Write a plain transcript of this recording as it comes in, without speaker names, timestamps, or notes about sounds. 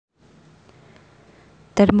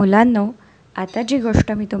तर मुलांनो, आता जी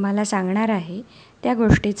गोष्ट मी तुम्हाला सांगणार आहे त्या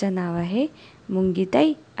गोष्टीचं नाव आहे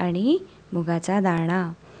मुंगीताई आणि मुगाचा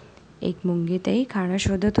दाणा. एक मुंगीताई खाणं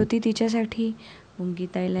शोधत होती तिच्यासाठी.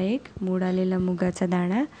 मुंगीताईला एक मूड आलेला मुगाचा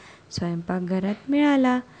दाणा स्वयंपाकघरात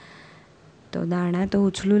मिळाला. तो दाणा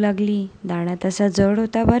उचलू लागली. दाणा तसा जड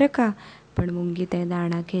होता बरं का, पण मुंगीताई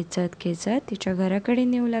दाणा खेचत खेचत तिच्या घराकडे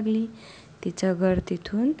नेऊ लागली. तिचं घर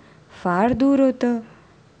तिथून फार दूर होतं.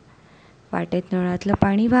 वाटेत नळातलं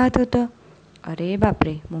पाणी वाहत होतं. अरे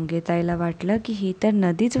बापरे, मुंगीताईला वाटलं की ही तर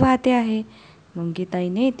नदीच वाहते आहे.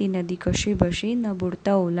 मुंगीताईने ती नदी कशीबशी न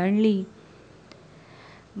बुडता ओलांडली.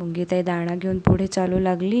 मुंगीताई दाणा घेऊन पुढे चालू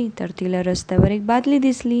लागली तर तिला रस्त्यावर एक बादली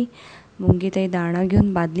दिसली. मुंगीताई दाणा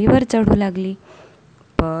घेऊन बादलीवर चढू लागली,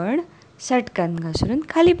 पण सटकन घसरून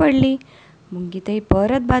खाली पडली. मुंगीताई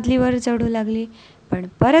परत बादलीवर चढू लागली, पण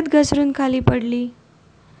परत घसरून खाली पडली.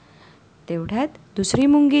 तेवढ्यात दुसरी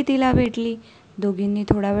मुंगी तिला भेटली. दोघींनी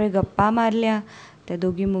थोडा वेळ गप्पा मारल्या. त्या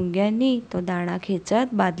दोघी मुंग्यांनी तो दाणा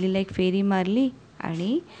खेचत बादलीला एक फेरी मारली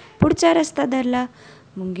आणि पुढचा रस्ता धरला.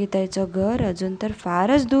 मुंगीताईचं घर अजून तर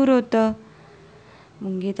फारच दूर होतं.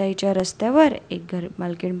 मुंगीताईच्या रस्त्यावर एक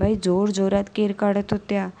मालकीणबाई जोरात केर काढत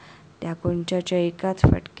होत्या. त्या कुंचाच्या एकाच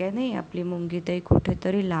फटक्याने आपली मुंगीताई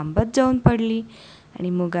कुठेतरी लांबच जाऊन पडली आणि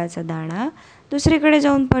मुगाचा दाणा दुसरीकडे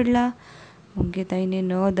जाऊन पडला. मुंगीताईने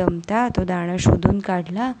न दमता तो दाणा शोधून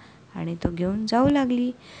काढला आणि तो घेऊन जाऊ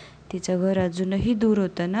लागली. तिचं घर अजूनही दूर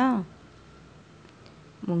होतं ना.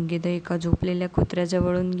 मुंगीताई एका झोपलेल्या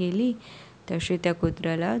कुत्र्याजवळून गेली तशी त्या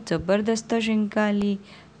कुत्र्याला जबरदस्त शिंक आली.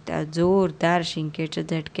 त्या जोरदार शिंकेच्या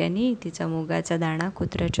झटक्याने तिचा मुगाचा दाणा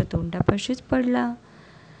कुत्र्याच्या तोंडापाशीच पडला.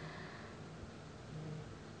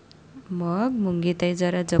 मग मुंगीताई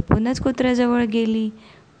जरा जपूनच कुत्र्याजवळ गेली.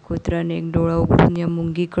 कुत्र्याने एक डोळा उघडून या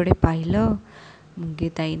मुंगीकडे पाहिलं.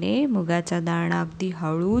 मुंगीताईने मुगाचा दाणा अगदी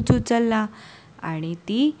हळूच उचलला आणि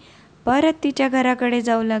ती परत तिच्या घराकडे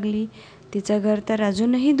जाऊ लागली. तिचं घर तर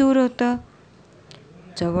अजूनही दूर होतं.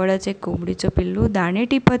 जवळच एक कोंबडीचं पिल्लू दाणे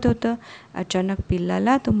टिपत होतं. अचानक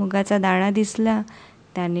पिल्लाला तो मुगाचा दाणा दिसला.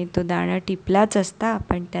 त्याने तो दाणा टिपलाच असता,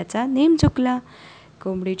 पण त्याचा नेम चुकला.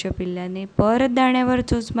 कोंबडीच्या पिल्लाने परत दाण्यावर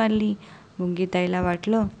चोच मारली. मुंगीताईला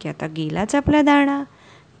वाटलं की आता गेलाच आपला दाणा.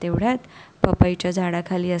 तेवढ्यात पपईच्या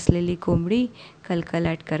झाडाखाली असलेली कोंबडी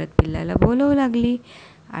कलकलाट करत पिल्लाला बोलवू लागली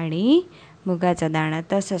आणि मुगाचा दाणा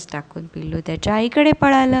तसंच टाकून पिल्लू त्याच्या आईकडे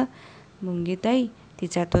पळालं. मुंगीताई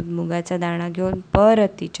तिचा तो मुगाचा दाणा घेऊन परत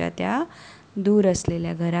तिच्या त्या दूर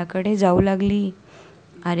असलेल्या घराकडे जाऊ लागली.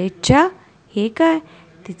 अरेच्चा, हे काय,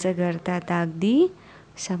 तिचं घर तर आता अगदी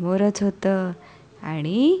समोरच होतं.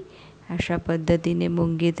 आणि अशा पद्धतीने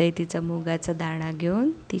मुंगीताई तिचा मुगाचा दाणा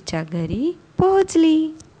घेऊन तिच्या घरी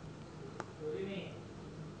पोहोचली.